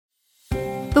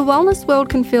The wellness world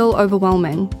can feel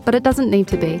overwhelming, but it doesn't need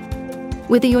to be.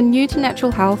 Whether you're new to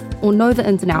natural health or know the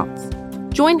ins and outs,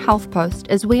 join HealthPost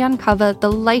as we uncover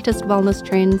the latest wellness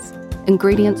trends,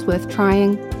 ingredients worth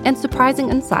trying, and surprising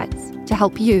insights to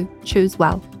help you choose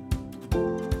well.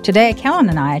 Today, Callan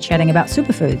and I are chatting about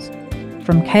superfoods.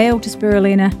 From kale to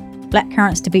spirulina, black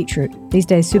currants to beetroot. These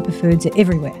days, superfoods are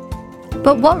everywhere.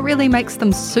 But what really makes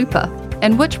them super,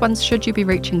 and which ones should you be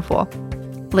reaching for?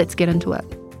 Let's get into it.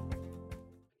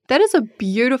 That is a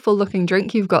beautiful looking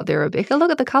drink you've got there, Rebecca. Look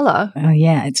at the colour. Oh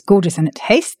yeah, it's gorgeous and it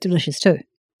tastes delicious too.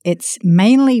 It's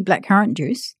mainly blackcurrant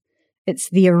juice. It's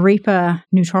the Arepa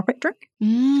nootropic drink.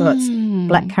 So it's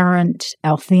blackcurrant,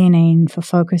 L-theanine for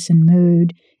focus and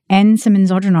mood, and some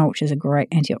enzogenol, which is a great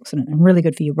antioxidant and really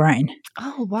good for your brain.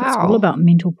 Oh, wow. So it's all about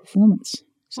mental performance.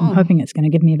 So I'm hoping it's going to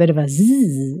give me a bit of a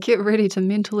zzz. Get ready to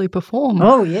mentally perform.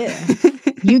 Oh, yeah.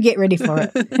 You get ready for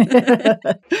it.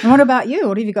 And what about you?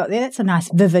 What have you got there? That's a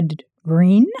nice vivid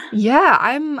green. Yeah,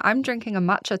 I'm drinking a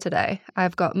matcha today.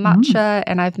 I've got matcha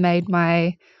and I've made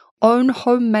my own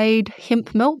homemade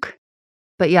hemp milk.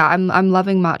 But yeah, I'm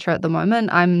loving matcha at the moment.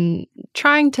 I'm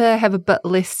trying to have a bit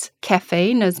less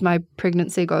caffeine as my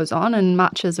pregnancy goes on, and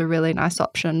matcha is a really nice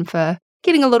option for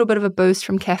getting a little bit of a boost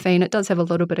from caffeine. It does have a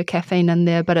little bit of caffeine in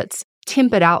there, but it's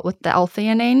tempered out with the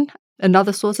L-theanine,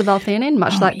 another source of L-theanine,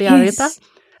 much like the Arepa.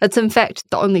 It's in fact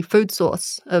the only food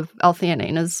source of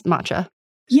L-theanine is matcha.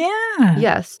 Yeah.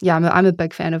 Yes. Yeah, I'm a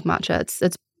big fan of matcha.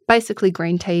 It's basically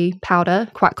green tea powder,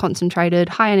 quite concentrated,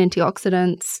 high in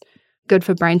antioxidants, good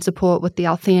for brain support with the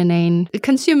L-theanine.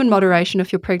 Consume in moderation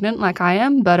if you're pregnant like I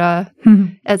am, but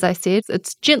as I said,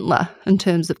 it's gentler in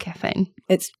terms of caffeine.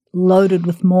 It's loaded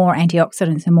with more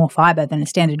antioxidants and more fiber than a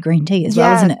standard green tea as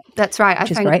well, isn't it? That's right.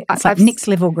 Which is great. It's like next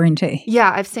level green tea. Yeah,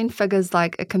 I've seen figures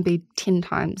like it can be 10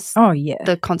 times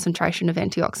the concentration of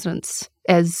antioxidants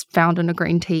as found in a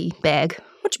green tea bag.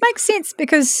 Which makes sense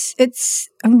because it's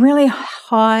a really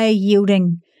high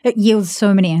yielding. It yields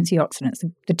so many antioxidants,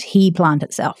 the tea plant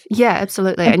itself. Yeah,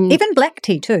 absolutely. And even black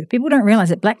tea too. People don't realize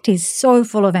that black tea is so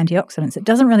full of antioxidants. It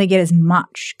doesn't really get as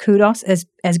much kudos as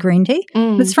green tea.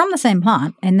 But it's from the same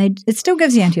plant and it still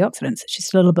gives you antioxidants. It's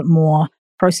just a little bit more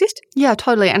processed. Yeah,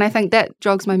 totally. And I think that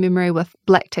jogs my memory with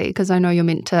black tea because I know you're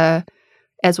meant to,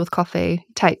 as with coffee,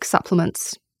 take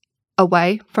supplements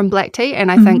away from black tea.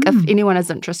 And I think if anyone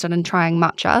is interested in trying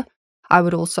matcha, I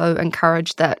would also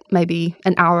encourage that maybe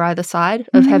an hour either side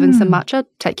of having some matcha,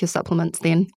 take your supplements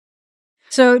then.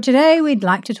 So today we'd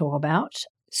like to talk about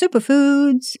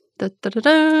superfoods. And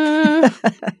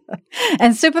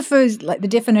superfoods, like the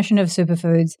definition of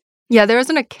superfoods. Yeah, there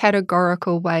isn't a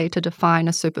categorical way to define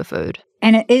a superfood.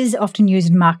 And it is often used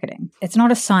in marketing. It's not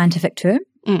a scientific term.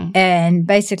 And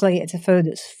basically it's a food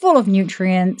that's full of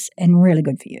nutrients and really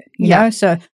good for you. You know,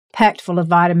 so packed full of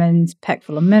vitamins, packed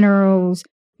full of minerals,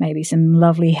 maybe some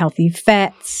lovely healthy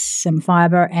fats, some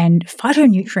fiber, and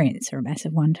phytonutrients are a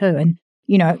massive one too. And,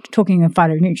 you know, talking of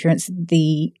phytonutrients,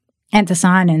 the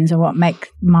anthocyanins are what make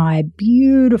my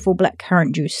beautiful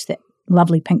blackcurrant juice that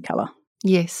lovely pink colour.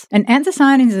 Yes. And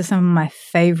anthocyanins are some of my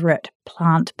favourite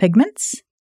plant pigments.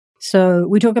 So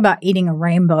we talk about eating a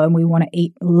rainbow and we want to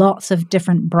eat lots of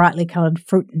different brightly coloured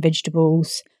fruit and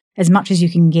vegetables, as much as you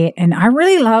can get. And I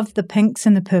really love the pinks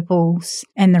and the purples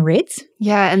and the reds.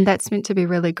 Yeah, and that's meant to be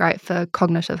really great for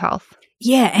cognitive health.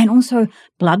 Yeah, and also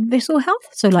blood vessel health.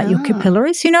 So like your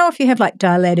capillaries, you know, if you have like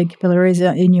dilated capillaries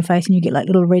in your face and you get like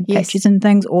little red patches and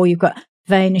things, or you've got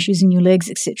vein issues in your legs,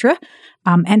 etc.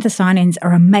 Anthocyanins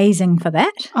are amazing for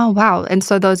that. Oh, wow. And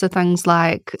so those are things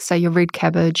like, say, your red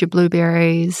cabbage, your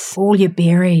blueberries. All your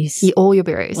berries. Yeah, all your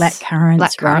berries. Black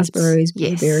currants, raspberries,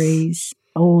 blueberries.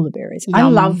 All the berries. Yum. I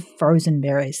love frozen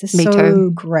berries. They're so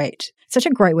great. Such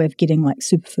a great way of getting like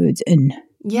superfoods in.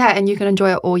 Yeah, and you can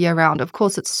enjoy it all year round. Of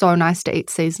course, it's so nice to eat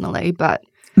seasonally, but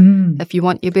if you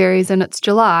want your berries and it's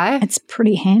July, it's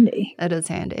pretty handy. It is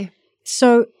handy.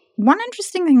 So one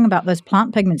interesting thing about those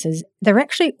plant pigments is they're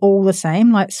actually all the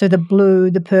same. Like, so the blue,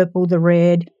 the purple, the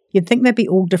red, you'd think they'd be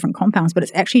all different compounds, but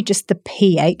it's actually just the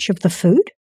pH of the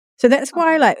food. So that's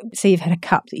why, like, say you've had a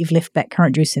cup that you've left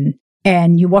blackcurrant juice in,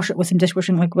 and you wash it with some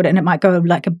dishwashing liquid and it might go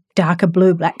like a darker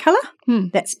blue-black colour.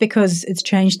 That's because it's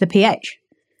changed the pH.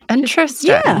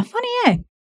 Interesting. Yeah, funny, eh?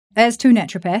 As two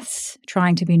naturopaths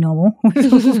trying to be normal,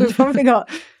 we've probably got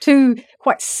two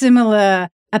quite similar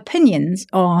opinions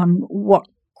on what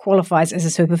qualifies as a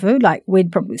superfood. Like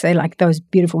we'd probably say like those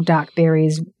beautiful dark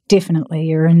berries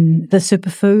definitely are in the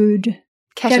superfood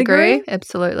category.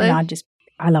 Absolutely. And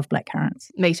I love blackcurrants.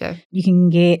 Me too. You can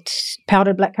get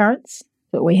powdered blackcurrants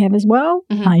that we have as well.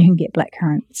 You can get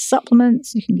blackcurrant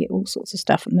supplements. You can get all sorts of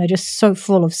stuff, and they're just so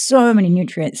full of so many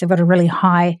nutrients. They've got a really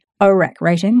high ORAC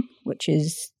rating, which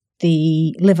is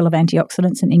the level of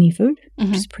antioxidants in any food,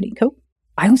 which is pretty cool.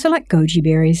 I also like goji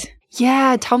berries.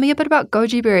 Yeah, tell me a bit about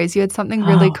goji berries. You had something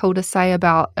really cool to say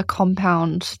about a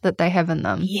compound that they have in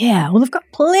them. Yeah, well, they've got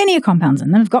plenty of compounds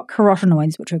in them. They've got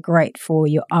carotenoids, which are great for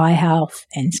your eye health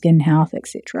and skin health,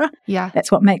 etc. Yeah.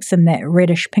 That's what makes them that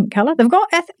reddish pink colour. I think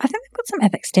they've got some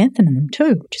athexanthin in them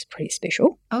too, which is pretty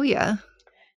special. Oh, yeah.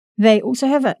 They also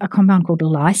have a compound called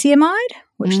lysiamide,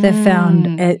 which they've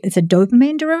found it's a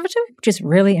dopamine derivative, which is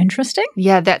really interesting.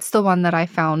 Yeah, that's the one that I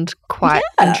found quite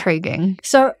intriguing.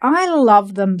 So I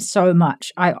love them so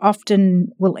much. I often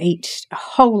will eat a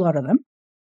whole lot of them,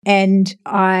 and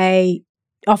I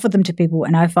offer them to people,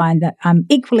 and I find that I'm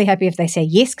equally happy if they say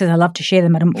yes because I love to share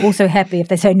them, and I'm also happy if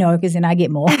they say no because then I get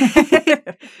more.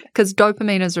 Because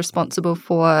dopamine is responsible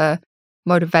for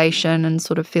motivation and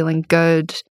sort of feeling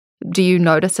good. Do you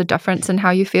notice a difference in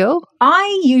how you feel?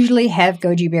 I usually have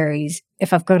goji berries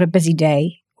if I've got a busy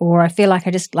day, or I feel like I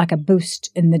just like a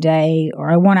boost in the day, or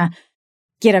I want to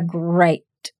get a great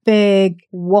big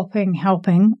whopping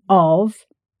helping of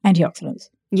antioxidants.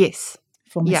 Yes.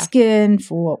 For my skin,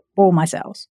 for all my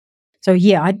cells. So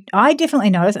yeah, I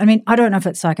definitely notice. I mean, I don't know if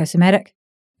it's psychosomatic,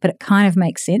 but it kind of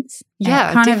makes sense.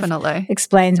 Yeah, definitely.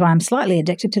 Explains why I'm slightly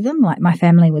addicted to them. Like my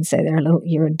family would say,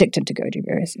 you're addicted to goji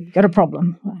berries. You've got a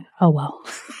problem. Oh, well.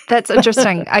 That's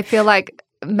interesting. I feel like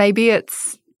maybe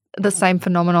it's the same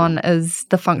phenomenon as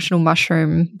the functional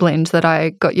mushroom blend that I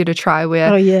got you to try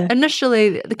where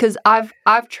initially, because I've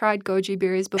tried goji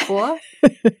berries before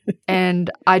and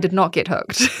I did not get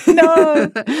hooked.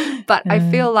 No. But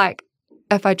I feel like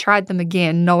if I tried them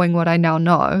again, knowing what I now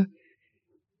know,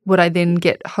 would I then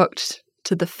get hooked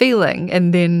to the feeling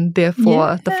and then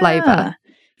therefore the flavour?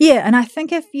 Yeah, and I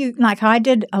think if you, like I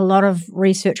did a lot of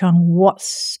research on what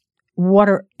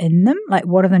are in them, like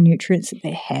what are the nutrients that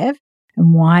they have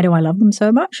and why do I love them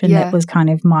so much? And that was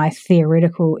kind of my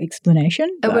theoretical explanation.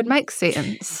 It would make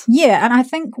sense. Yeah, and I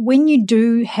think when you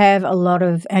do have a lot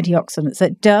of antioxidants,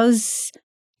 it does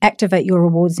activate your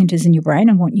reward centers in your brain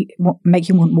and make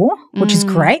you want more, which is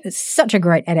great. It's such a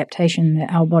great adaptation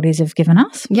that our bodies have given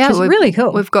us, which is really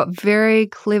cool. We've got very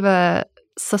clever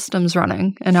systems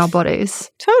running in our bodies.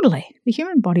 Totally. The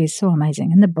human body is so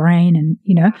amazing, and the brain and,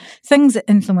 things that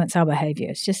influence our behavior.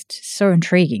 It's just so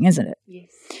intriguing, isn't it? Yes.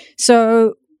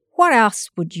 So what else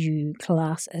would you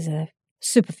class as a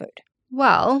superfood?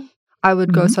 Well, I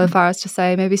would go so far as to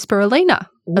say maybe spirulina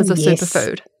is a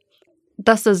superfood.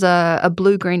 This is a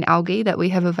blue-green algae that we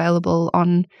have available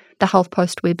on the Health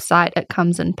Post website. It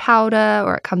comes in powder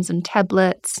or it comes in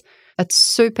tablets. It's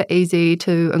super easy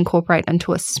to incorporate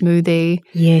into a smoothie.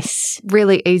 Yes.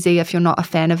 Really easy if you're not a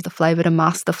fan of the flavour to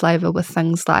mask the flavour with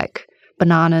things like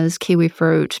bananas, kiwi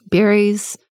fruit,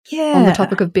 berries. Yeah. On the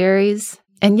topic of berries.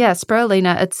 And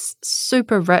spirulina, it's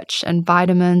super rich in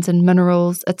vitamins and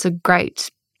minerals. It's a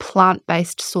great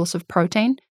plant-based source of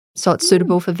protein. So it's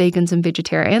suitable for vegans and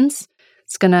vegetarians.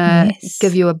 It's going to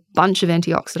give you a bunch of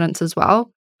antioxidants as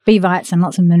well. B vitamins and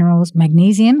lots of minerals,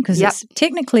 magnesium, because it's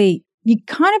technically, you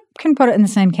kind of can put it in the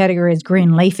same category as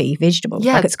green leafy vegetables.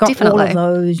 Yeah, like it's got definitely all of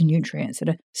those nutrients that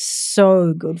are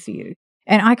so good for you.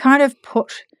 And I kind of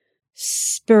put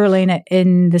spirulina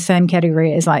in the same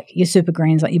category as like your super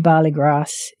greens, like your barley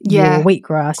grass, your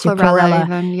wheatgrass, your chlorella,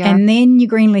 and then your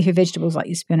green leafy vegetables like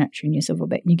your spinach and your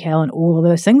silverback and your kale and all of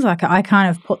those things. Like I kind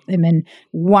of put them in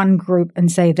one group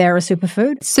and say they're a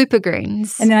superfood. Super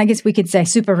greens. And then I guess we could say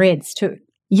super reds too.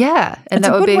 Yeah. And it's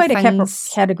that a would good be way to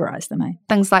categorize them, eh?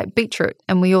 Things like beetroot.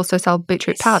 And we also sell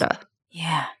beetroot powder.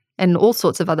 Yeah. And all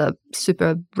sorts of other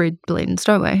super red blends,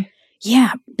 don't we?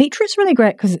 Yeah. Beetroot's really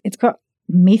great because it's got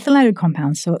methylated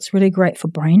compounds, so it's really great for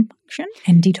brain function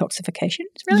and detoxification.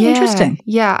 It's really interesting.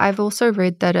 Yeah, I've also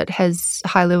read that it has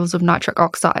high levels of nitric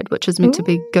oxide, which is meant to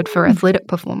be good for athletic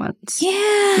performance.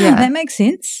 Yeah, that makes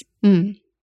sense. Mm.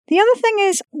 The other thing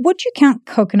is, would you count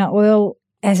coconut oil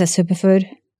as a superfood?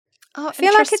 Oh, I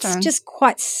feel like it's just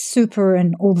quite super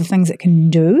in all the things it can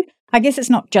do. I guess it's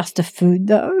not just a food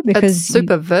though, because it's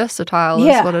super versatile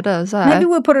is what it is. Maybe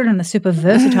we'll put it in the super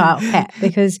versatile hat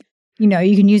because you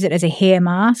can use it as a hair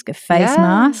mask, a face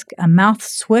mask, a mouth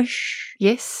swish.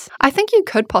 Yes. I think you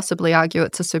could possibly argue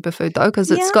it's a superfood though because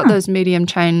it's got those medium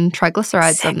chain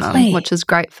triglycerides in them, which is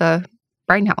great for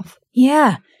brain health.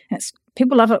 Yeah.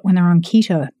 People love it when they're on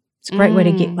keto. It's a great way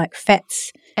to get like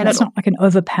fats. And it's not like an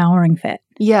overpowering fat.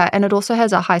 Yeah, and it also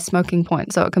has a high smoking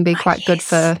point, so it can be quite good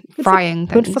for frying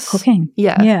things. Good for cooking.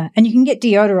 Yeah. Yeah. And you can get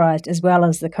deodorized as well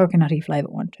as the coconutty flavor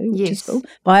one too, which is cool.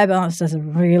 BioBalance does a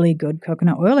really good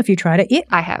coconut oil. Have you tried it yet?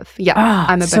 I have. Yeah.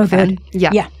 I'm a big fan. Good.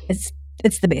 Yeah. Yeah.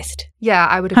 It's the best. Yeah,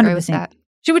 I would agree with that.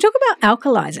 Should we talk about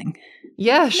alkalizing?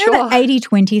 Yeah, You sure. know, the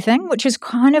 80-20 thing, which is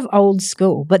kind of old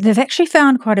school, but they've actually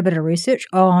found quite a bit of research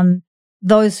on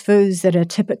those foods that are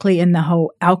typically in the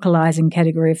whole alkalizing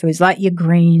category of foods, like your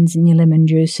greens and your lemon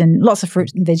juice and lots of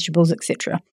fruits and vegetables,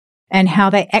 etc., and how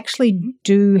they actually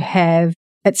do have,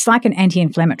 it's like an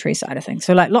anti-inflammatory side of things.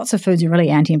 So like lots of foods are really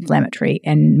anti-inflammatory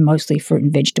and mostly fruit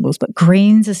and vegetables, but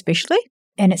greens especially.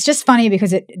 And it's just funny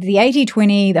because the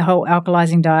 80-20, the whole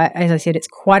alkalizing diet, as I said, it's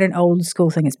quite an old school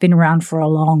thing. It's been around for a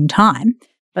long time,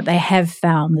 but they have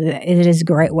found that it is a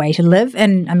great way to live.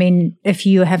 And I mean, if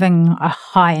you're having a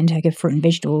high intake of fruit and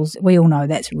vegetables, we all know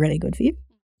that's really good for you.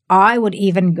 I would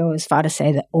even go as far to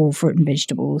say that all fruit and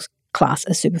vegetables class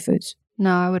as superfoods.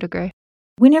 No, I would agree.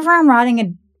 Whenever I'm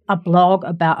writing a blog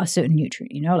about a certain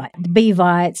nutrient, you know, like the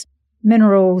B-vites,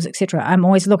 minerals, etc., I'm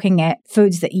always looking at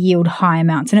foods that yield high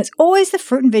amounts. And it's always the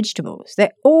fruit and vegetables.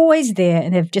 They're always there,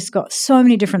 and they've just got so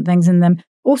many different things in them.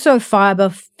 Also fiber,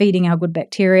 feeding our good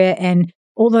bacteria, and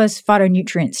all those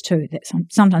phytonutrients too that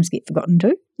sometimes get forgotten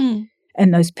too.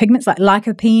 And those pigments like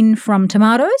lycopene from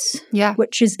tomatoes,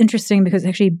 which is interesting because it's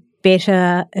actually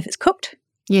better if it's cooked.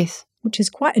 Yes. Which is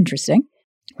quite interesting.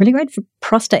 Really great for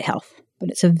prostate health, but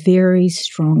it's a very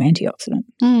strong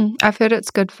antioxidant. I've heard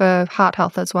it's good for heart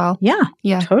health as well. Yeah,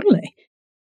 totally.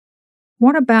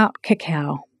 What about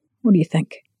cacao? What do you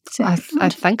think? I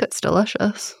think it's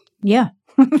delicious. Yeah.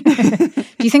 Do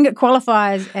you think it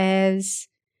qualifies as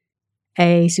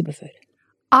a superfood?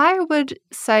 I would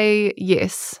say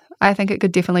yes. I think it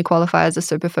could definitely qualify as a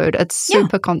superfood. It's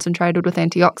super concentrated with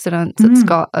antioxidants. It's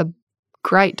got a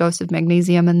great dose of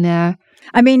magnesium in there.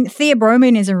 I mean,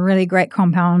 theobromine is a really great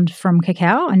compound from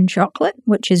cacao and chocolate,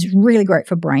 which is really great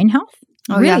for brain health.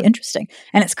 Really interesting.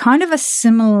 And it's kind of a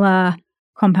similar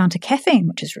compound to caffeine,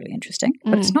 which is really interesting,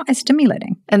 but it's not as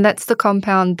stimulating. And that's the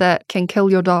compound that can kill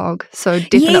your dog. So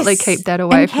definitely keep that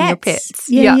away from your pets.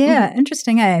 Yeah.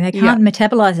 Interesting, eh? They can't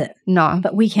metabolize it. No.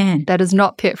 But we can. That is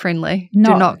not pet friendly.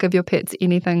 Do not give your pets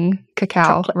anything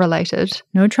cacao related.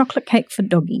 No chocolate cake for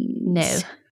doggies. No.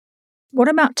 What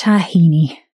about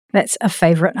tahini? That's a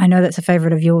favorite. I know that's a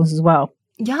favorite of yours as well.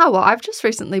 Yeah, well, I've just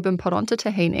recently been put onto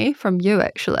tahini from you,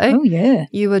 actually. Oh, yeah.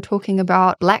 You were talking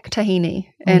about black tahini,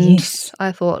 and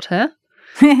I thought,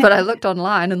 But I looked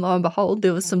online, and lo and behold,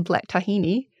 there was some black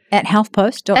tahini. At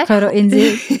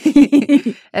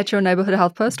healthpost.co.nz. At your neighbourhood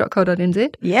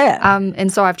healthpost.co.nz. Yeah.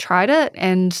 And so I've tried it,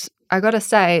 and I got to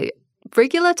say,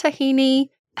 regular tahini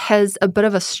has a bit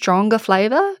of a stronger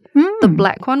flavour. The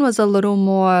black one was a little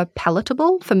more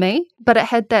palatable for me, but it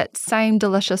had that same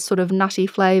delicious sort of nutty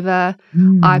flavour.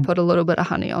 I put a little bit of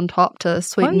honey on top to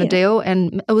sweeten the deal,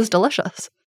 and it was delicious.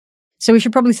 So we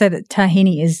should probably say that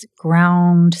tahini is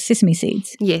ground sesame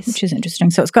seeds. Yes. Which is interesting.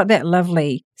 So it's got that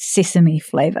lovely sesame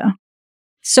flavour.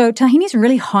 So tahini is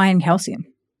really high in calcium.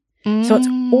 So it's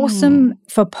awesome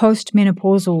for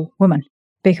postmenopausal women,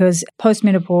 because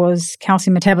postmenopause,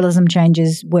 calcium metabolism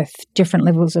changes with different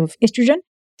levels of estrogen.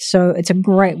 So it's a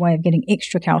great way of getting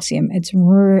extra calcium. It's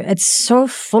so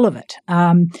full of it.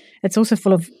 It's also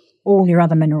full of all your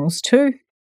other minerals too,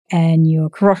 and your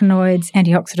carotenoids,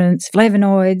 antioxidants,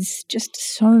 flavonoids, just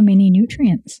so many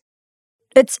nutrients.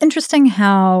 It's interesting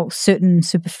how certain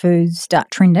superfoods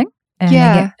start trending and they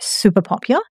get super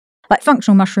popular. Like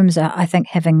functional mushrooms are, I think,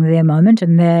 having their moment,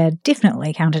 and they're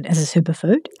definitely counted as a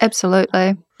superfood.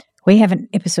 Absolutely. We have an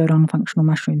episode on functional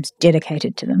mushrooms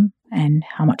dedicated to them and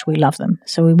how much we love them.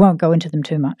 So we won't go into them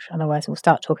too much. Otherwise, we'll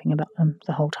start talking about them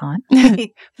the whole time.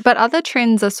 But other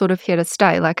trends are sort of here to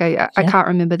stay. Like I can't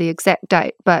remember the exact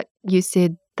date, but you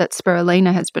said that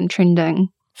spirulina has been trending.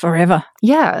 Forever.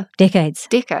 Yeah. Decades.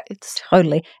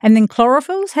 Totally. And then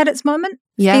chlorophyll's had its moment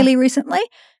fairly recently.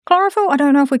 Chlorophyll, I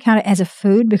don't know if we count it as a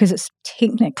food because it's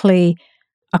technically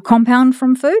a compound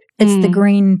from food. It's the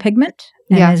green pigment.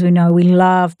 And as we know, we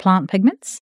love plant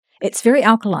pigments. It's very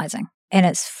alkalizing and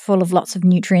it's full of lots of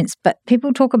nutrients. But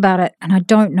people talk about it, and I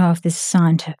don't know if there's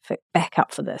scientific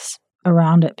backup for this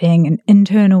around it being an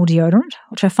internal deodorant,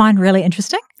 which I find really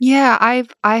interesting. Yeah,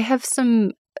 I have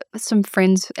some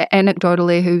friends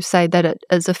anecdotally who say that it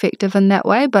is effective in that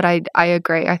way, but I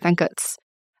agree. I think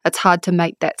it's hard to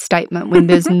make that statement when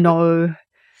there's no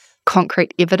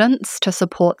concrete evidence to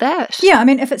support that. Yeah, I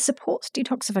mean, if it supports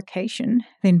detoxification,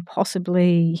 then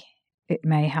possibly it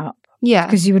may help. Yeah.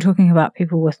 Because you were talking about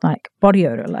people with like body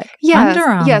odor, like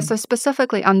underarms. Yeah, so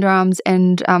specifically underarms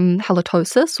and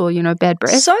halitosis, or, bad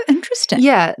breath. So interesting.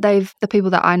 Yeah, the people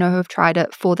that I know who have tried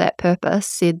it for that purpose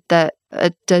said that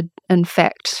it did in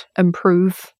fact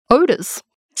improve odors.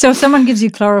 So if someone gives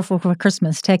you chlorophyll for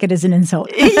Christmas, take it as an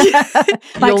insult.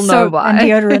 Like You'll know why. And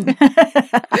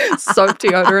deodorant. Soap,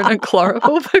 deodorant, and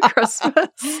chlorophyll for Christmas.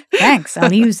 Thanks,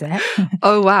 I'll use that.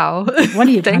 Oh, wow. What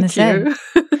are you trying to say?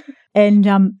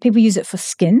 And people use it for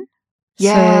skin.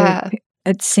 Yeah. So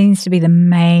it seems to be the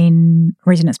main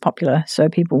reason it's popular. So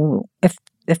people, if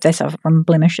they suffer from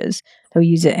blemishes, they'll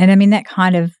use it. And I mean, that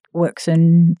kind of works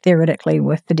in theoretically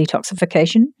with the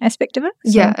detoxification aspect of it.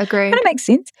 So Yeah, agreed. That makes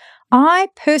sense. I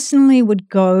personally would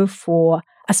go for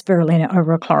a spirulina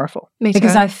over a chlorophyll. Me too.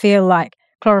 Because I feel like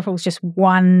chlorophyll is just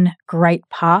one great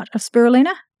part of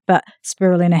spirulina, but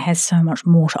spirulina has so much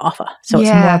more to offer. So it's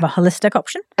more of a holistic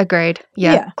option. Agreed.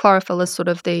 Yeah. Chlorophyll is sort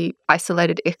of the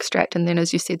isolated extract. And then,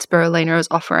 as you said, spirulina is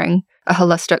offering a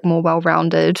holistic, more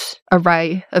well-rounded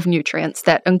array of nutrients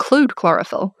that include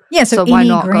chlorophyll. Yeah, so why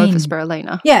not green, go for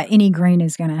spirulina? Yeah, any green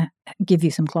is going to give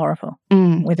you some chlorophyll,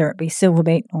 whether it be silver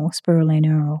beet or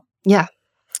spirulina or... Yeah.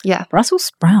 Brussels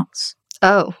sprouts.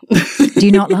 Oh. Do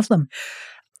you not love them?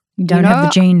 You don't have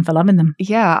the gene for loving them.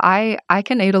 Yeah, I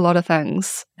can eat a lot of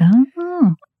things.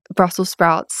 Oh. Brussels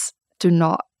sprouts do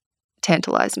not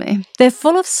tantalize me. They're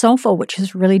full of sulfur, which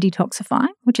is really detoxifying,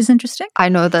 which is interesting. I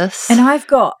know this. And I've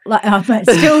got,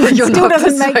 still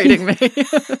doesn't make you... me.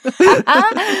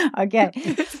 Okay.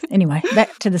 Anyway,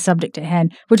 back to the subject at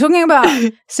hand. We're talking about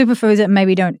superfoods that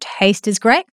maybe don't taste as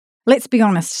great. Let's be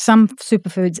honest, some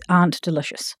superfoods aren't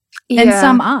delicious. And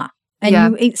some are. And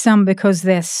you eat some because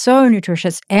they're so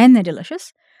nutritious and they're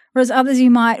delicious. Whereas others you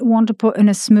might want to put in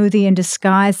a smoothie and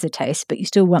disguise the taste, but you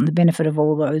still want the benefit of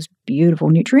all those beautiful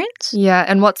nutrients. Yeah,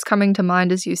 and what's coming to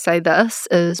mind as you say this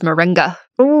is moringa.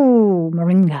 Ooh,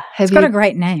 moringa. It's got a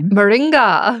great name.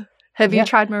 Moringa. Have you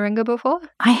tried moringa before?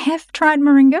 I have tried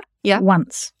moringa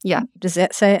once. Yeah. Does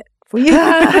that say it for you?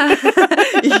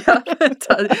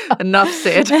 Enough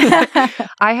said.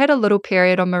 I had a little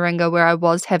period on moringa where I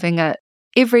was having it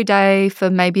every day for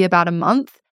maybe about a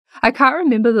month. I can't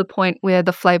remember the point where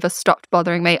the flavour stopped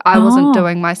bothering me. I wasn't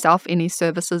doing myself any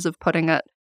services of putting it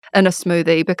in a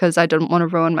smoothie because I didn't want to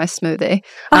ruin my smoothie.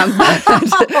 Poor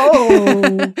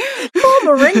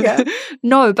moringa.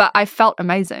 No, but I felt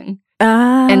amazing.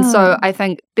 And so I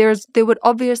think there would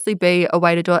obviously be a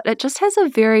way to do it. It just has a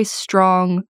very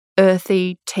strong,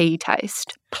 earthy tea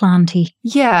taste. Planty.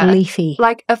 Yeah. Leafy.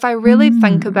 Like if I really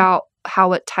think about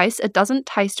how it tastes, it doesn't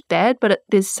taste bad, but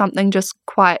there's something just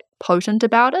quite potent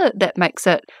about it that makes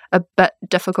it a bit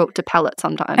difficult to palate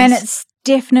sometimes. And it's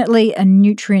definitely a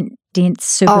nutrient-dense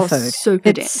superfood. Oh,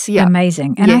 super dense. Yeah.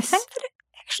 Amazing. And I think that it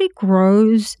actually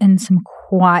grows in some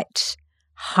quite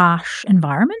harsh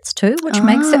environments too, which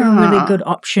makes it a really good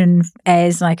option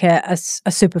as like a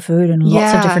superfood in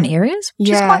lots of different areas, which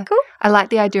is quite cool. I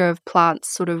like the idea of plants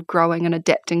sort of growing and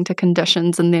adapting to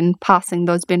conditions and then passing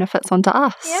those benefits on to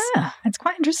us. Yeah, it's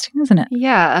quite interesting, isn't it?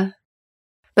 Yeah.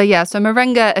 But yeah, so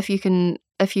moringa, if you can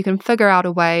figure out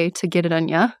a way to get it in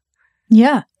you,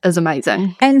 is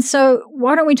amazing. And so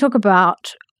why don't we talk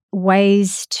about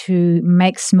ways to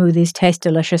make smoothies taste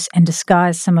delicious and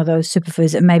disguise some of those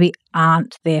superfoods that maybe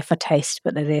aren't there for taste,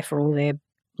 but they're there for all their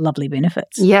lovely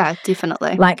benefits. Yeah,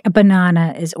 definitely. Like a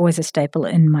banana is always a staple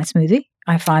in my smoothie.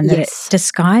 I find that it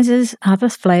disguises other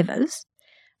flavors,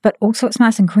 but also it's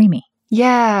nice and creamy.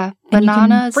 Yeah, and bananas.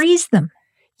 You can freeze them.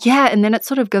 Yeah, and then it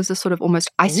sort of gives a sort of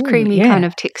almost ice creamy kind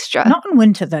of texture. Not in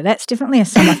winter though. That's definitely a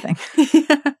summer thing.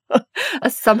 A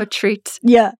summer treat.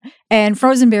 Yeah. And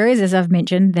frozen berries, as I've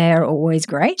mentioned, they're always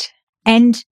great.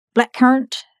 And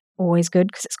blackcurrant, always good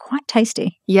because it's quite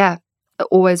tasty. Yeah.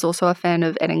 Always also a fan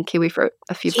of adding kiwi fruit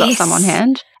if you've got some on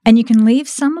hand. And you can leave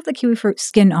some of the kiwi fruit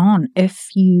skin on if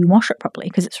you wash it properly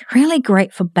because it's really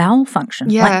great for bowel function,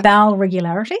 like bowel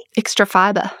regularity. Extra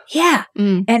fibre. Yeah.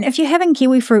 And if you're having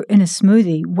kiwi fruit in a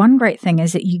smoothie, one great thing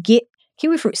is that you get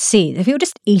kiwi fruit seeds. If you're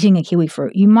just eating a kiwi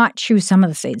fruit, you might chew some of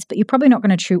the seeds, but you're probably not going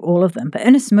to chew all of them. But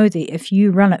in a smoothie, if you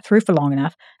run it through for long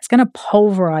enough, it's going to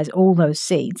pulverize all those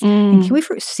seeds. And kiwi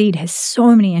fruit seed has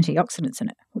so many antioxidants in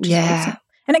it, which is awesome.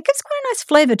 And it gives quite a nice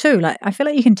flavor too. Like I feel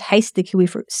like you can taste the kiwi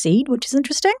fruit seed, which is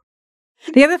interesting.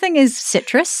 The other thing is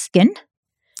citrus skin.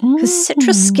 Because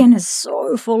citrus skin is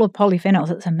so full of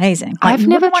polyphenols. It's amazing. Like, I've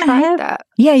never tried that.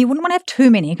 Yeah, you wouldn't want to have too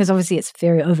many because obviously it's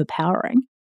very overpowering.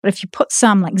 But if you put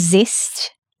some like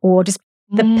zest or just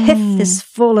the pith is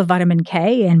full of vitamin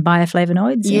K and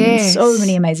bioflavonoids and so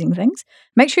many amazing things.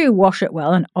 Make sure you wash it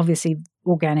well and obviously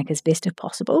organic is best if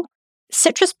possible.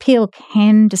 Citrus peel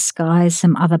can disguise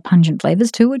some other pungent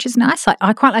flavors too, which is nice. Like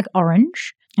I quite like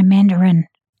orange and mandarin.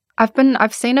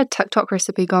 I've seen a TikTok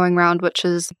recipe going around which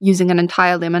is using an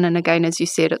entire lemon, and again, as you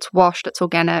said, it's washed, it's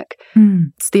organic.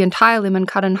 It's the entire lemon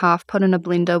cut in half, put in a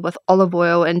blender with olive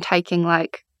oil and taking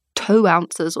like 2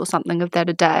 ounces or something of that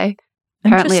a day.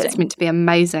 Apparently it's meant to be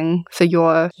amazing for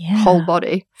your whole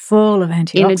body. Full of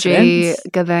antioxidants. Energy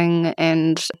giving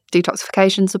and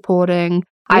detoxification supporting.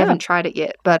 I haven't tried it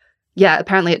yet, but yeah,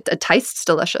 apparently it tastes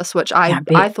delicious, which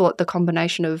I thought the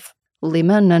combination of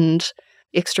lemon and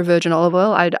extra virgin olive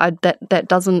oil, that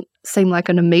doesn't seem like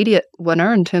an immediate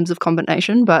winner in terms of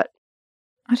combination, but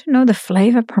I don't know, the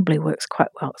flavour probably works quite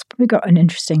well. It's probably got an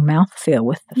interesting mouthfeel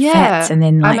with the fats and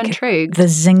then I'm intrigued. The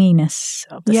zinginess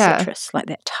of the citrus, like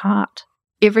that tart.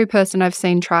 Every person I've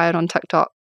seen try it on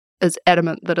TikTok is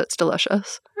adamant that it's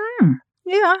delicious.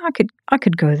 Yeah, I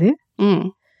could go there.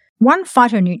 One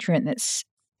phytonutrient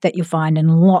that you'll find in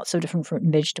lots of different fruit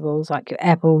and vegetables, like your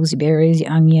apples, your berries,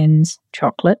 your onions,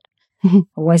 chocolate.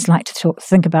 Always like to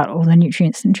think about all the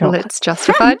nutrients in chocolate. Let's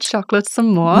justify chocolate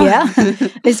some more.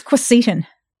 There's quercetin.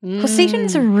 Quercetin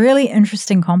is a really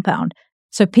interesting compound.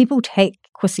 So people take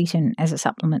quercetin as a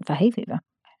supplement for hay fever.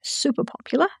 Super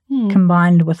popular,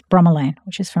 combined with bromelain,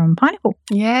 which is from pineapple.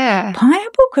 Yeah.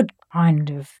 Pineapple could kind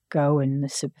of go in the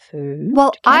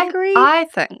superfood category. I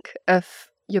think if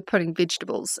you're putting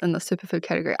vegetables in the superfood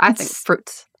category, I think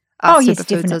fruits are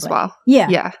superfoods as well.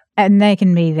 Yeah. And they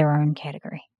can be their own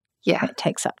category. Yeah. It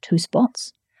takes up 2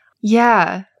 spots.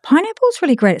 Yeah. Pineapple's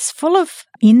really great. It's full of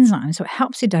enzymes, so it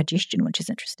helps your digestion, which is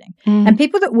interesting. And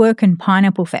people that work in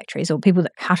pineapple factories or people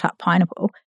that cut up pineapple,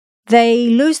 they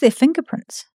lose their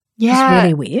fingerprints. Yeah. It's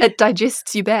really weird. It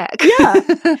digests you back. Yeah.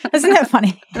 Isn't that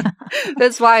funny?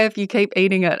 That's why if you keep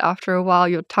eating it, after a while,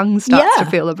 your tongue starts to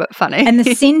feel a bit funny. And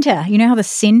the center, you know how the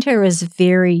center is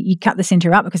you cut the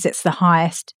center up because it's the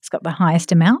highest, it's got the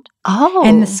highest amount. Oh.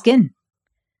 And the skin.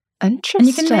 Interesting. And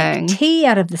you can make tea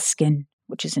out of the skin,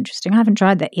 which is interesting. I haven't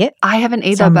tried that yet. I haven't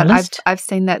either, but I've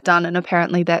seen that done, and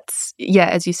apparently that's,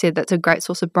 as you said, that's a great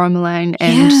source of bromelain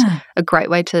and a great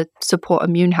way to support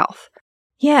immune health.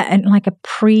 Yeah, and like a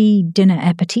pre-dinner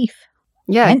aperitif.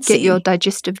 Yeah, fancy. Get your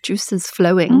digestive juices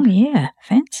flowing. Oh, yeah,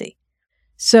 fancy.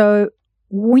 So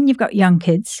when you've got young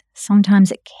kids,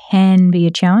 sometimes it can be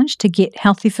a challenge to get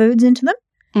healthy foods into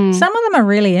them. Some of them are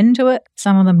really into it,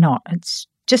 some of them not. It's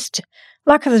just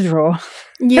luck of the draw.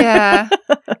 Yeah.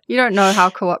 You don't know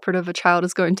how cooperative a child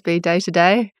is going to be day to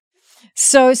day.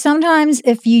 So sometimes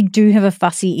if you do have a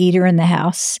fussy eater in the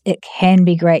house, it can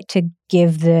be great to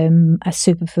give them a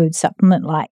superfood supplement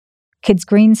like kids'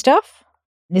 green stuff.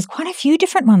 There's quite a few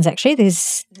different ones, actually.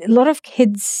 There's a lot of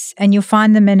kids, and you'll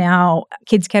find them in our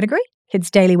kids category,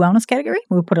 kids' daily wellness category.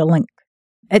 We'll put a link.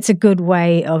 It's a good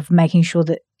way of making sure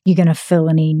that you're going to fill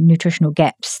any nutritional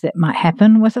gaps that might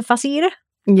happen with a fussy eater.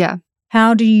 Yeah.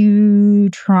 How do you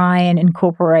try and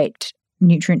incorporate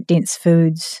nutrient-dense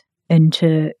foods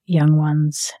into young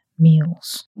ones'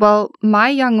 meals? Well, my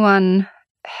young one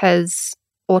has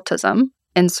autism,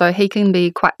 and so he can be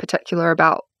quite particular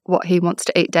about what he wants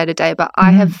to eat day to day, but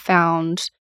I have found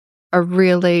a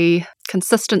really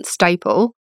consistent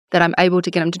staple that I'm able to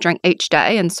get him to drink each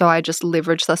day, and so I just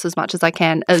leverage this as much as I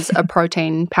can, is a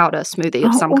protein powder smoothie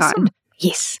of some kind.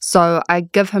 Yes. So I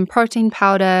give him protein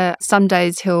powder. Some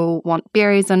days he'll want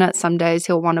berries in it. Some days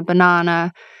he'll want a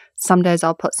banana. Some days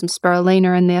I'll put some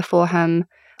spirulina in there for him.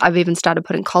 I've even started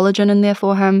putting collagen in there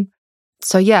for him.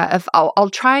 So yeah, if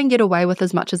I'll try and get away with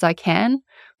as much as I can.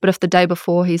 But if the day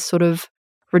before he's sort of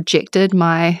rejected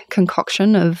my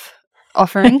concoction of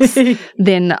offerings,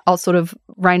 then I'll sort of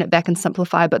rein it back and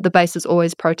simplify. But the base is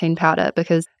always protein powder,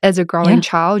 because as a growing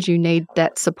child, you need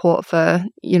that support for,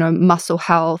 muscle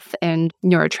health and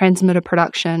neurotransmitter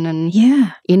production and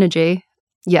energy.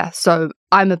 Yeah, so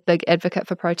I'm a big advocate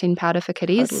for protein powder for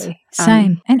kiddies. Totally.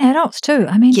 Same. And adults too.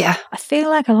 I mean, I feel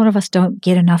like a lot of us don't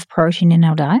get enough protein in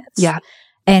our diets. Yeah.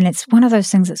 And it's one of those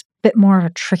things that's a bit more of a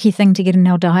tricky thing to get in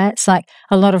our diets. Like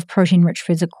a lot of protein-rich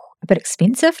foods are a bit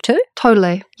expensive too.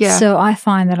 Totally, yeah. So I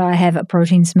find that I have a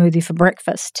protein smoothie for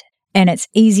breakfast, and it's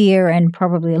easier and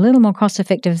probably a little more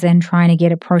cost-effective than trying to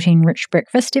get a protein-rich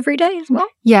breakfast every day as well.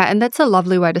 Yeah, and that's a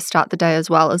lovely way to start the day as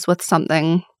well, is with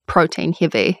something protein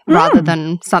heavy rather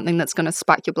than something that's going to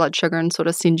spike your blood sugar and sort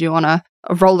of send you on a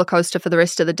roller coaster for the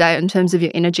rest of the day in terms of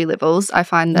your energy levels. I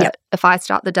find that if I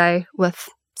start the day with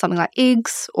something like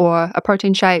eggs or a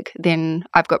protein shake, then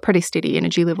I've got pretty steady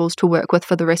energy levels to work with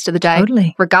for the rest of the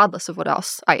day, regardless of what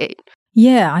else I eat.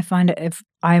 Yeah, I find it if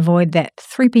I avoid that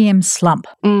 3 p.m. slump.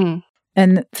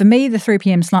 And for me, the 3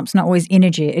 p.m. slump's not always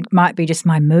energy. It might be just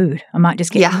my mood. I might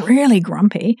just get really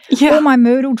grumpy, or my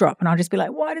mood will drop, and I'll just be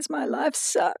like, why does my life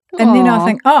suck? And then I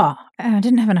think, I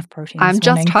didn't have enough protein I'm this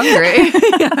morning. Just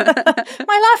hungry.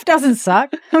 My life doesn't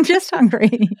suck. I'm just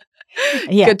hungry.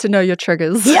 Yeah. Good to know your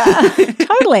triggers. Yeah,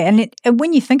 totally. And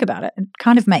when you think about it, it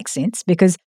kind of makes sense,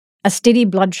 because a steady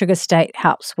blood sugar state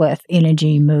helps with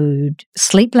energy, mood,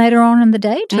 sleep later on in the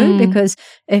day too, because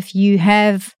if you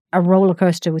have a roller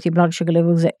coaster with your blood sugar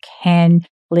levels, it can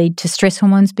lead to stress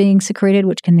hormones being secreted,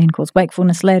 which can then cause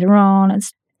wakefulness later on.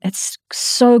 It's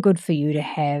so good for you to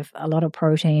have a lot of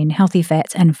protein, healthy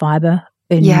fats, and fiber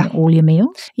in all your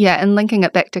meals. Yeah, and linking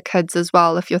it back to kids as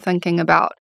well, if you're thinking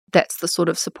about that's the sort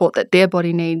of support that their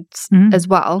body needs as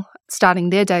well, starting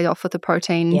their day off with a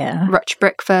protein-rich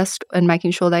breakfast and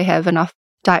making sure they have enough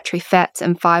dietary fats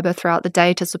and fiber throughout the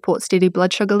day to support steady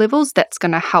blood sugar levels, that's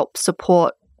going to help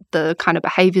support the kind of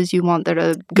behaviors you want that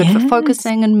are good for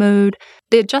focusing and mood.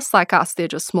 They're just like us, they're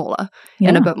just smaller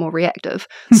and a bit more reactive.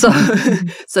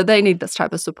 So they need this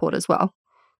type of support as well.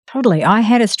 Totally. I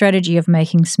had a strategy of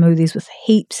making smoothies with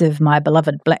heaps of my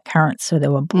beloved black currants, so they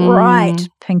were bright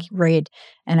pink red,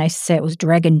 and I say it was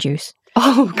dragon juice.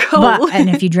 Oh, cool. And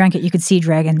if you drank it, you could see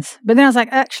dragons. But then I was like,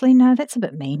 actually, no, that's a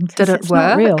bit mean. Did it work?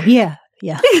 Not real. Yeah.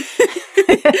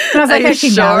 And I was like,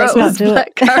 actually, no, let's not do it.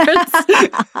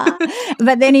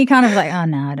 But then he kind of like, oh,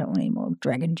 no, I don't want any more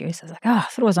dragon juice. I was like, oh, I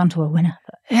thought I was onto a winner.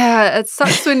 But. Yeah, it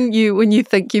sucks when you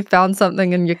think you found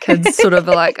something and your kids sort of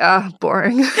are like,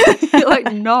 boring. You're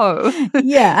like, no.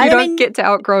 Yeah. You don't get to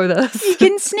outgrow this. You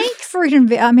can sneak fruit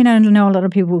and I know a lot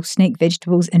of people sneak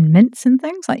vegetables in mince and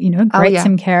things, like, grate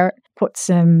some carrot, put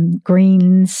some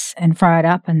greens and fry it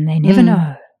up, and they never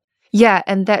know. Yeah,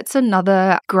 and that's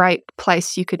another great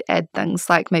place you could add things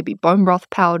like maybe bone broth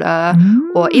powder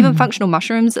or even functional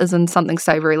mushrooms, as in something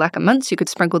savoury like a mince. You could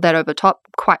sprinkle that over top,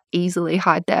 quite easily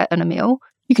hide that in a meal.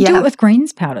 You could do it with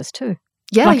greens powders too.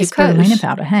 Yeah, like you a spirulina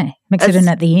powder, hey? Mix it in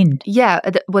at the end. Yeah,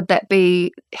 would that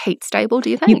be heat stable, do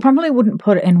you think? You probably wouldn't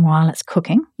put it in while it's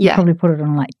cooking. Yeah. You'd probably put it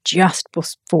on like just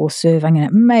before serving, and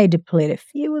it may deplete a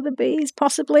few of the bees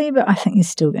possibly, but I think you're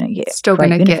still going to get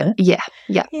benefit.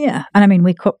 Yeah. And I mean,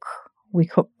 we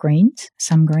cook greens,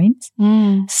 some greens.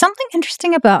 Something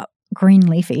interesting about green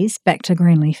leafies, back to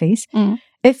green leafies,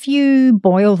 if you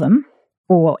boil them,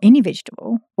 or any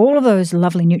vegetable, all of those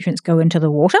lovely nutrients go into the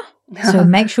water. So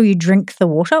make sure you drink the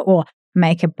water, or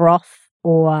make a broth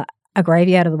or a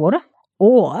gravy out of the water,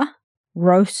 or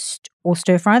roast or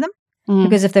stir-fry them.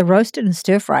 Because if they're roasted and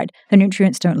stir-fried, the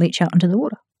nutrients don't leach out into the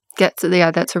water. That's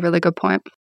a really good point.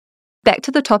 Back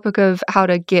to the topic of how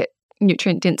to get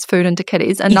nutrient-dense food into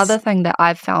kitties, another thing that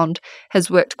I've found has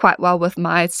worked quite well with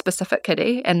my specific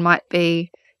kitty and might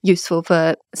be useful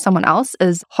for someone else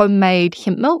is homemade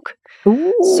hemp milk.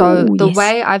 Ooh, so the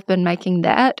way I've been making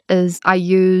that is I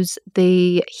use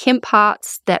the hemp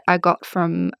hearts that I got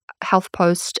from Health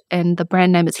Post, and the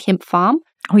brand name is Hemp Farm.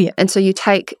 Oh, yeah. And so you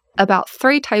take about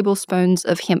 3 tablespoons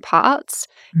of hemp hearts,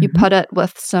 you put it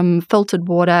with some filtered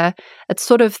water. It's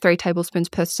sort of 3 tablespoons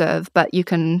per serve, but you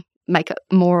can make it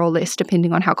more or less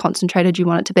depending on how concentrated you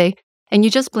want it to be. And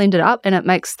you just blend it up, and it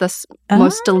makes this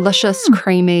most delicious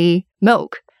creamy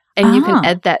milk. And you can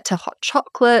add that to hot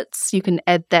chocolates, you can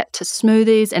add that to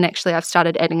smoothies, and actually I've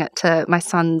started adding it to my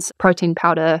son's protein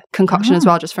powder concoction as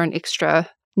well, just for an extra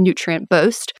nutrient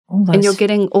boost. And you're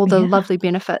getting all the lovely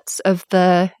benefits of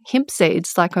the hemp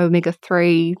seeds, like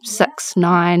omega-3, 6,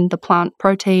 9, the plant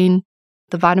protein,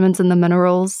 the vitamins and the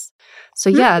minerals.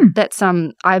 So that's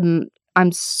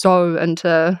I'm so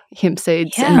into hemp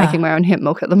seeds and making my own hemp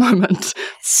milk at the moment.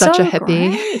 Such a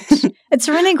hippie. It's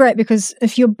really great because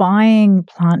if you're buying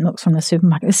plant milks from the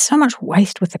supermarket, there's so much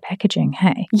waste with the packaging,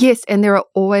 hey? Yes, and there are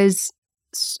always,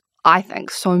 I think,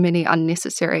 so many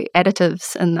unnecessary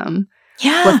additives in them.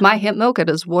 Yeah. With my hemp milk, it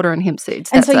is water and hemp seeds.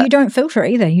 And so you don't filter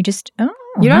either. You just, you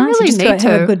don't really need to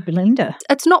have a good blender.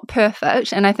 It's not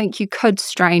perfect, and I think you could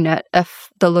strain it if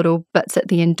the little bits at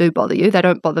the end do bother you. They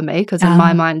don't bother me because in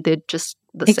my mind they're just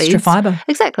the extra seeds. fiber.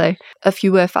 Exactly. If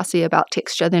you were fussy about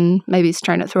texture, then maybe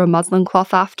strain it through a muslin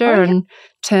cloth after and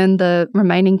turn the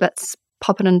remaining bits,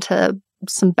 pop it into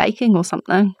some baking or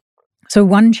something. So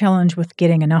one challenge with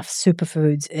getting enough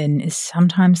superfoods in is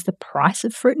sometimes the price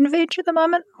of fruit and veg at the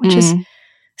moment, which is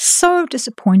so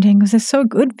disappointing because they're so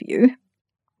good for you.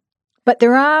 But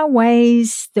there are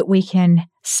ways that we can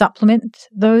supplement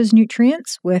those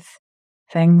nutrients with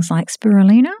things like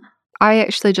spirulina. I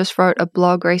actually just wrote a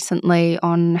blog recently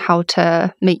on how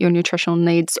to meet your nutritional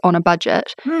needs on a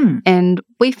budget. And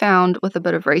we found with a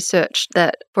bit of research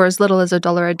that for as little as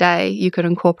 $1 a day, you could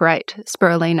incorporate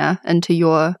spirulina into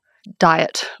your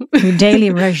diet. Your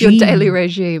daily regime. Your daily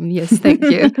regime. Yes, thank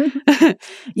you. So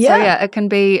it can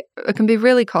be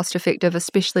really cost effective,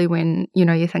 especially when,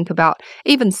 you think about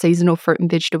even seasonal fruit and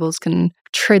vegetables can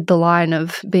tread the line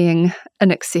of being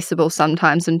inaccessible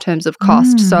sometimes in terms of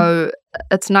cost. So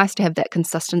it's nice to have that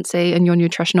consistency in your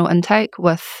nutritional intake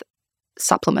with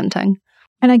supplementing.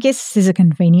 And I guess there's a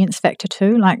convenience factor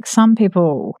too. Like some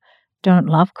people don't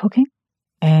love cooking.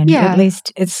 And Yeah. at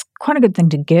least it's quite a good thing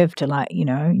to give to, like, you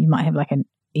know, you might have like a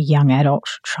young adult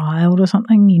child or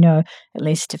something, you know, at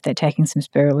least if they're taking some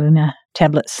spirulina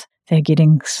tablets, they're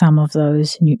getting some of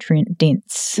those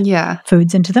nutrient-dense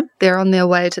foods into them. They're on their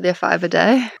way to their 5 a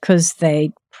day. Because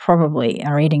they probably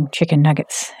are eating chicken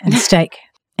nuggets and steak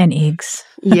and eggs.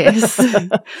 Yes.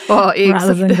 Well, eggs.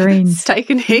 Rather than greens. Steak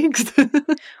and eggs.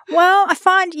 Well, I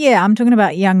find, I'm talking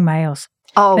about young males.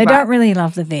 Oh, they don't really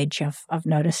love the veg, I've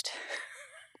noticed.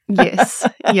 Yes.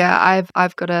 Yeah,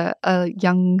 I've got a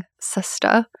young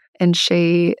sister and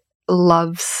she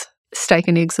loves steak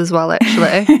and eggs as well,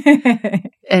 actually.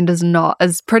 And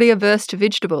is pretty averse to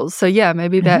vegetables. So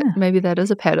maybe that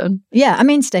is a pattern. Yeah, I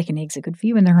mean, steak and eggs are good for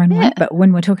you in their own way, but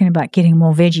when we're talking about getting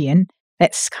more veggie in,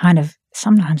 that's kind of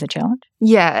sometimes a challenge.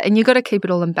 Yeah, and you got to keep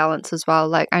it all in balance as well.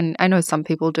 Like, I know some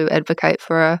people do advocate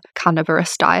for a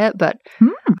carnivorous diet, but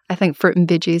I think fruit and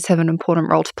veggies have an important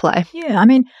role to play. Yeah, I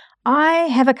mean, I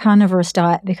have a carnivorous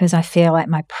diet because I feel like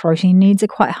my protein needs are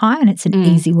quite high and it's an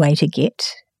easy way to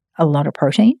get a lot of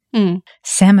protein.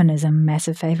 Salmon is a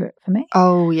massive favourite for me.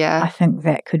 Oh, yeah. I think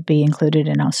that could be included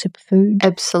in our superfood.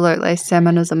 Absolutely.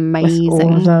 Salmon is amazing. With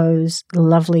all of those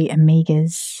lovely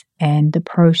omegas and the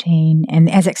protein and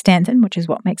the azaxanthin, which is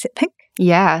what makes it pink.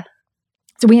 Yeah.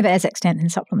 So we have azaxanthin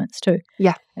supplements too.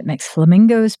 Yeah. It makes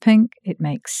flamingos pink. It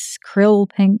makes krill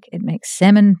pink. It makes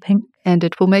salmon pink. And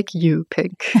it will make you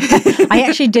pink. I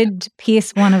actually did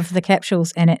pierce one of the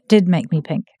capsules and it did make me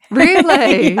pink.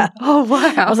 Really? Yeah. Oh,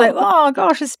 wow. I was like, oh,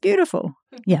 gosh, it's beautiful.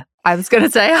 Yeah. I was going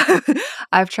to say,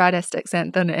 I've tried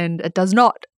astaxanthin and it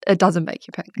doesn't make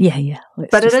you pink. Yeah.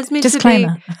 But it is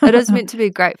meant to be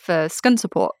great for skin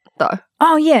support, though.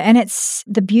 Oh, yeah. And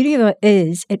the beauty of it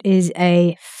is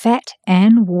a fat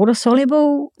and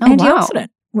water-soluble antioxidant,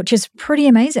 which is pretty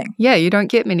amazing. Yeah, you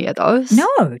don't get many of those. No,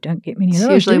 don't get many of those.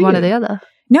 It's usually one or the other.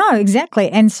 No, exactly.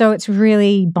 And so it's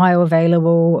really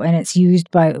bioavailable and it's used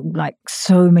by like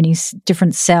so many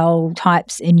different cell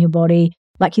types in your body.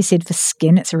 Like you said, for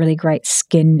skin, it's a really great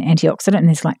skin antioxidant and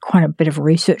there's like quite a bit of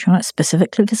research on it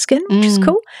specifically for skin, which is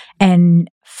cool. And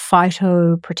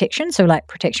phytoprotection, so like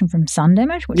protection from sun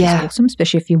damage, which is awesome,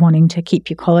 especially if you're wanting to keep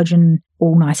your collagen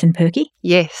all nice and perky.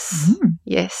 Yes.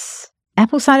 Yes.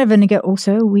 Apple cider vinegar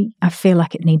also, I feel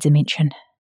like it needs a mention.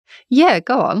 Yeah,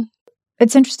 go on.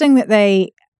 It's interesting that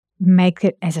they make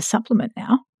it as a supplement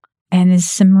now. And there's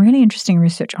some really interesting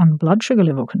research on blood sugar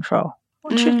level control,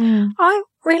 which I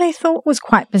really thought was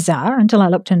quite bizarre until I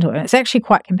looked into it. It's actually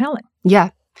quite compelling. Yeah.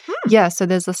 Yeah, so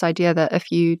there's this idea that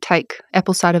if you take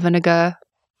apple cider vinegar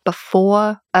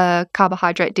before a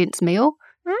carbohydrate-dense meal,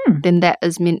 then that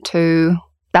is meant to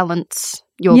balance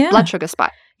your blood sugar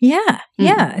spike. Yeah,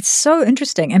 it's so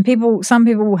interesting. And some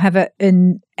people will have it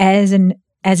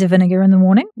as a vinegar in the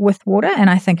morning with water, and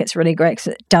I think it's really great because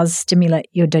it does stimulate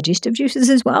your digestive juices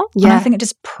as well. Yeah. And I think it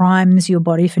just primes your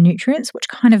body for nutrients, which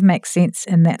kind of makes sense,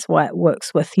 and that's why it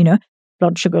works with,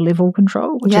 blood sugar level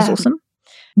control, which is awesome.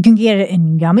 You can get it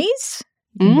in gummies,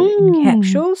 you can get it in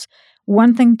capsules.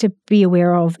 One thing to be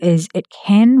aware of is it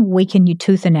can weaken your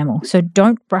tooth enamel, so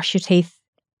don't brush your teeth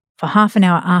for half an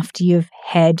hour after you've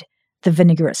had the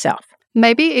vinegar itself.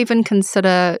 Maybe even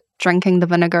consider drinking the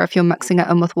vinegar if you're mixing it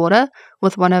in with water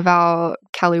with one of our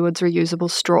Kellywood's reusable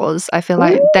straws. I feel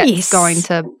like that's going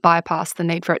to bypass the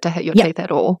need for it to hit your teeth at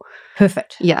all.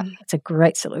 Perfect. Yeah. It's a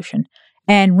great solution.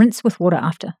 And rinse with water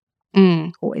after.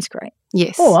 Always great.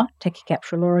 Yes. Or take a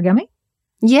capsule or a gummy.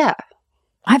 Yeah.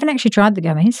 I haven't actually tried the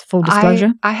gummies, full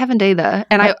disclosure. I haven't either.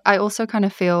 And I also kind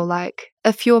of feel like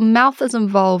if your mouth is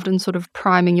involved in sort of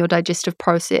priming your digestive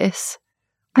process,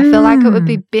 I feel like it would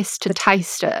be best to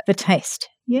taste it. The taste.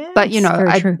 Yeah. But,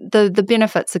 the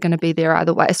benefits are going to be there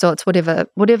either way. So it's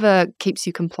whatever keeps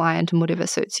you compliant and whatever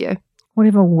suits you.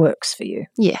 Whatever works for you.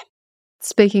 Yeah.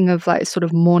 Speaking of like sort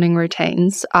of morning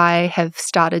routines, I have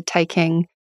started taking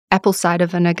apple cider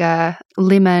vinegar,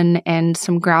 lemon, and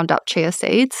some ground up chia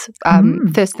seeds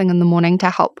first thing in the morning to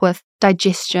help with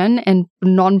digestion and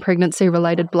non-pregnancy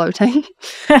related bloating.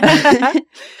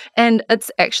 And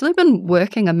it's actually been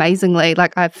working amazingly.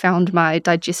 Like I've found my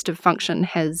digestive function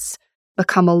has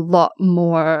become a lot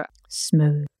more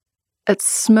smooth. It's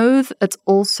smooth. It's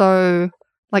also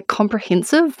like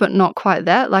comprehensive, but not quite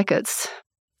that. Like it's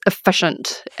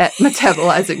efficient at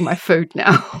metabolizing my food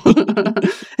now.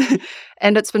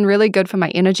 And it's been really good for my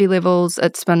energy levels.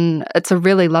 It's a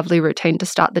really lovely routine to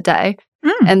start the day.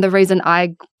 And the reason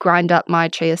I grind up my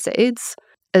chia seeds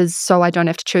is so I don't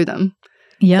have to chew them.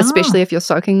 Yeah. especially if you're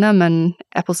soaking them in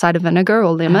apple cider vinegar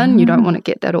or lemon. You don't want to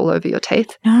get that all over your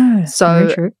teeth. No, So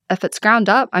very true. if it's ground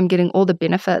up, I'm getting all the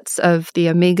benefits of the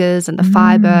omegas and the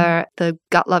fiber, the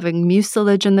gut-loving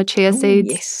mucilage in the chia seeds,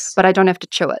 Yes. but I don't have to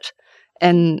chew it.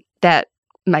 And that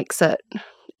makes it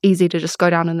easy to just go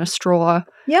down in a straw.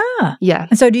 Yeah. Yeah.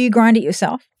 And so do you grind it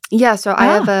yourself? Yeah, so I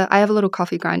have a little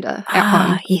coffee grinder at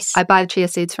home. Yes. I buy chia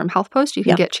seeds from Health Post. You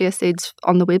can get chia seeds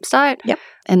on the website. Yep.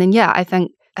 And then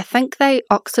I think they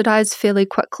oxidize fairly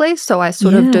quickly, so I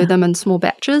sort of do them in small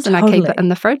batches and I keep it in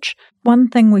the fridge. One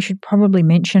thing we should probably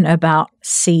mention about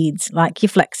seeds, like your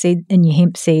flaxseed and your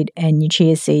hemp seed and your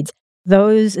chia seeds,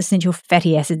 those essential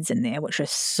fatty acids in there, which are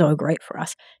so great for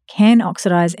us, can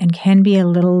oxidize and can be a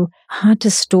little hard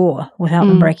to store without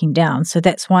them breaking down. So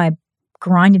that's why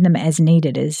grinding them as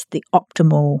needed is the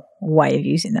optimal way of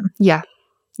using them. Yeah,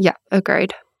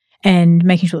 agreed. And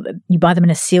making sure that you buy them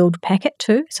in a sealed packet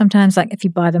too. Sometimes, like if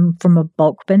you buy them from a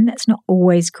bulk bin, that's not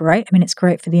always great. I mean, it's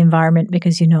great for the environment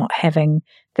because you're not having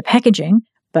the packaging,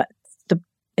 but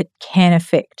it can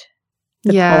affect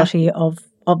the quality of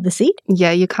the seed.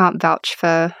 Yeah, you can't vouch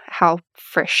for how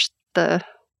fresh the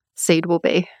seed will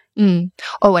be.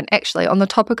 Oh, and actually, on the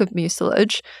topic of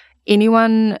mucilage,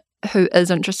 anyone who is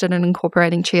interested in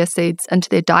incorporating chia seeds into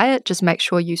their diet, just make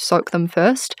sure you soak them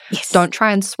first. Yes. Don't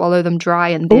try and swallow them dry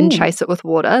and then chase it with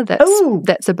water.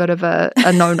 That's a bit of a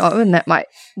no-no, and that might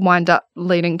wind up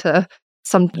leading to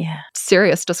some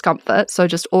serious discomfort. So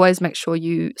just always make sure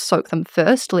you soak them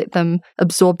first, let them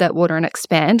absorb that water and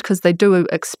expand, because they do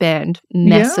expand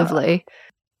massively.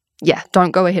 Yeah, don't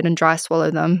go ahead and dry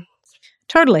swallow them.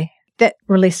 Totally. That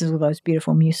releases all those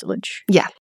beautiful mucilage. Yeah.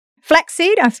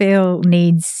 Flaxseed, I feel,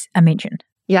 needs a mention.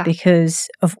 Yeah. Because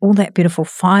of all that beautiful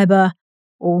fiber,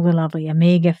 all the lovely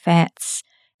omega fats,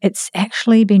 it's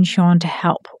actually been shown to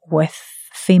help with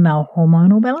female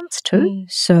hormonal balance too.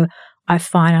 So I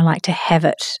find I like to have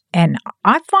it. And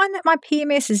I find that my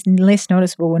PMS is less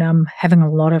noticeable when I'm having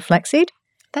a lot of flaxseed.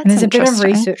 That's and there's a bit of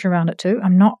interesting. research around it too.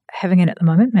 I'm not having it at the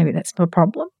moment. Maybe that's the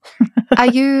problem.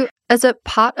 Is it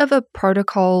part of a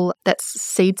protocol that's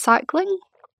seed cycling?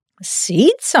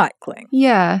 Seed cycling?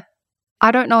 Yeah.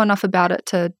 I don't know enough about it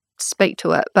to speak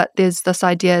to it, but there's this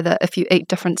idea that if you eat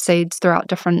different seeds throughout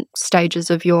different stages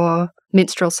of your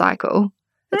menstrual cycle,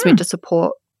 it's meant to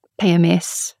support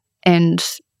PMS and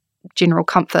general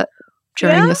comfort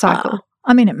during your cycle.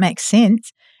 I mean, it makes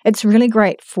sense. It's really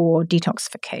great for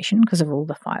detoxification because of all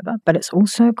the fiber, but it's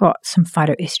also got some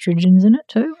phytoestrogens in it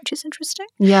too, which is interesting.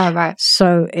 Yeah, right.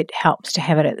 So it helps to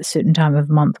have it at a certain time of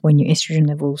month when your estrogen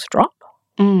levels drop.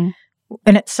 And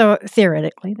it's so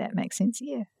theoretically that makes sense.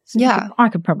 Yeah. So I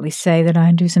could probably say that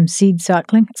I do some seed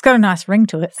cycling. It's got a nice ring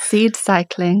to it. Seed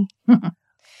cycling.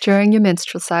 During your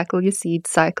menstrual cycle, your seed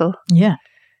cycle. Yeah.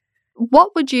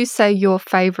 What would you say your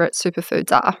favorite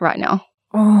superfoods are right now?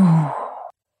 Oh,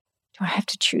 do I have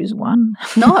to choose one?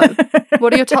 No.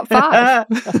 What are your top 5?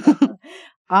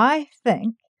 I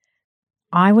think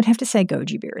I would have to say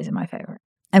goji berries are my favorite.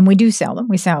 And we do sell them.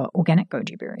 We sell organic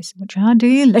goji berries, which are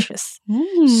delicious.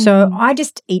 So I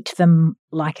just eat them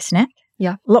like a snack.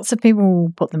 Yeah. Lots of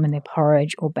people put them in their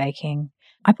porridge or baking.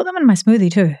 I put them in my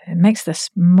smoothie too. It makes the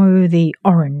smoothie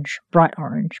orange, bright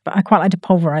orange. But I quite like to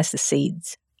pulverize the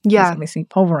seeds. Yeah. Basically,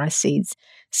 pulverized seeds.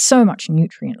 So much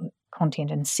nutrient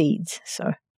content in seeds.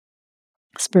 So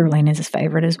spirulina is a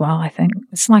favorite as well, I think.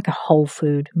 It's like a whole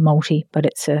food multi, but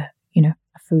it's a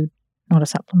food, not a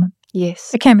supplement.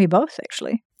 Yes. It can be both,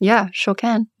 actually. Yeah, sure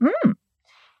can.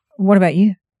 What about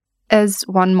you? As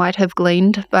one might have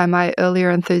gleaned by my earlier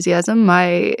enthusiasm,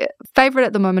 my favorite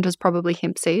at the moment is probably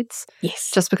hemp seeds. Yes.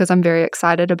 Just because I'm very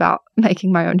excited about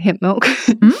making my own hemp milk.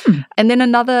 And then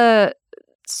another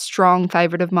strong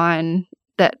favorite of mine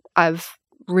that I've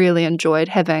really enjoyed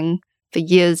having for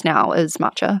years now is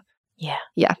matcha. Yeah.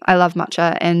 Yeah, I love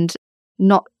matcha, and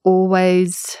not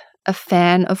always a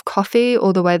fan of coffee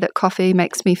or the way that coffee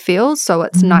makes me feel. So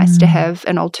it's nice to have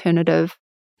an alternative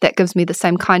that gives me the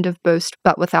same kind of boost,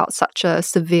 but without such a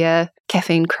severe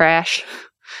caffeine crash.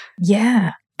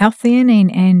 Yeah.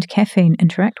 L-theanine and caffeine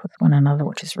interact with one another,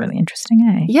 which is really interesting,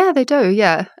 eh? Yeah, they do,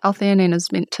 yeah. L-theanine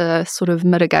is meant to sort of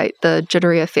mitigate the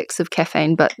jittery effects of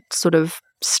caffeine, but sort of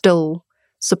still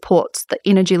supports the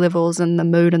energy levels and the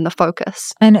mood and the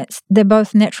focus. And they're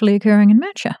both naturally occurring in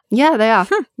matcha. Yeah, they are.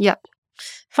 Yep.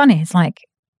 Funny, it's like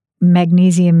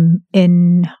magnesium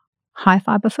in high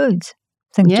fiber foods.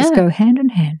 Things just go hand in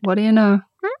hand. What do you know?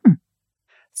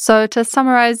 So to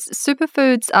summarize,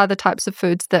 superfoods are the types of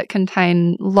foods that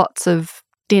contain lots of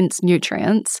dense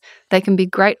nutrients. They can be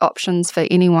great options for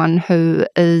anyone who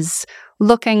is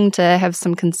looking to have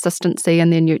some consistency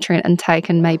in their nutrient intake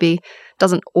and maybe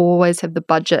doesn't always have the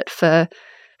budget for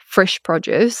fresh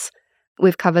produce.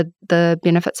 We've covered the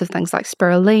benefits of things like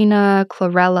spirulina,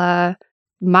 chlorella,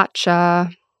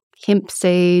 matcha, hemp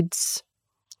seeds,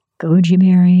 goji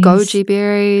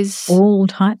berries, all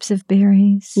types of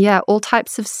berries. Yeah, all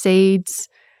types of seeds,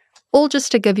 all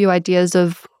just to give you ideas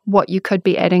of what you could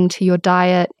be adding to your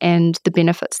diet and the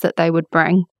benefits that they would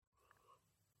bring.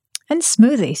 And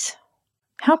smoothies.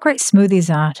 How great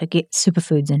smoothies are to get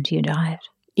superfoods into your diet.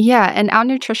 Yeah, and our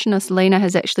nutritionist Lena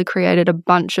has actually created a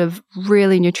bunch of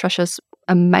really nutritious,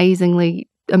 amazing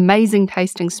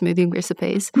tasting smoothie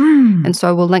recipes. And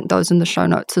so we'll link those in the show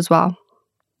notes as well.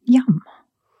 Yum.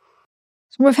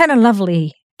 So we've had a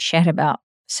lovely chat about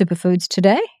superfoods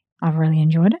today. I've really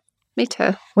enjoyed it. Me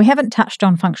too. We haven't touched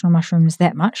on functional mushrooms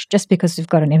that much just because we've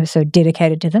got an episode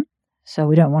dedicated to them. So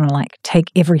we don't want to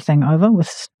take everything over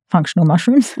with functional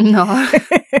mushrooms. No.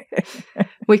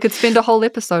 We could spend a whole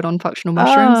episode on functional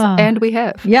mushrooms, and we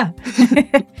have. Yeah.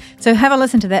 So have a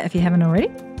listen to that if you haven't already.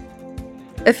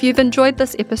 If you've enjoyed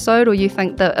this episode or you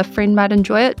think that a friend might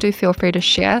enjoy it, do feel free to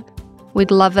share.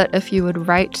 We'd love it if you would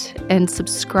rate and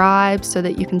subscribe so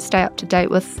that you can stay up to date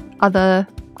with other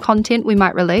content we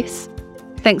might release.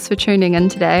 Thanks for tuning in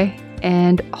today,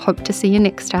 and hope to see you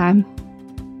next time.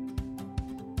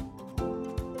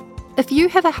 If you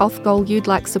have a health goal you'd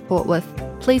like support with,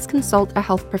 please consult a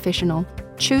health professional.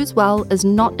 Choose Well is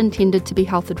not intended to be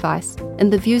health advice,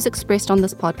 and the views expressed on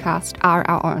this podcast are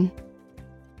our own.